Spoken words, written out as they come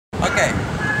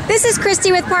Okay. This is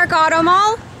Kristie with Park Auto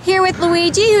Mall, here with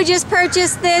Luigi, who just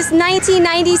purchased this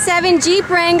 1997 Jeep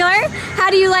Wrangler. How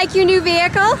do you like your new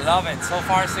vehicle? Love it. So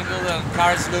far so good. The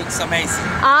cars looks amazing.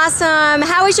 Awesome.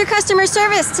 How was your customer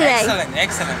service today? Excellent,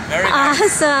 excellent. Very nice.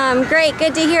 Awesome. Great.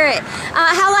 Good to hear it.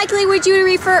 How likely would you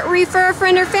refer a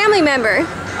friend or family member?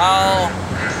 Oh,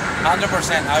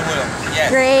 100% I will. Yes.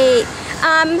 Great.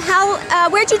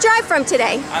 Where'd you drive from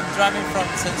today? I'm driving from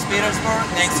St. Petersburg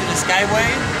next to the Skyway.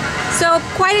 So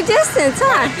quite a distance,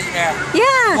 huh? Yeah.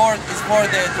 It's for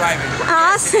the driving.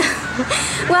 Awesome.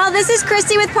 Well, this is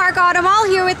Kristie with Park Auto Mall,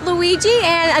 here with Luigi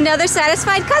and another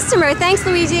satisfied customer. Thanks,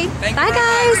 Luigi. Thank you Bye, very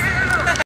guys. much.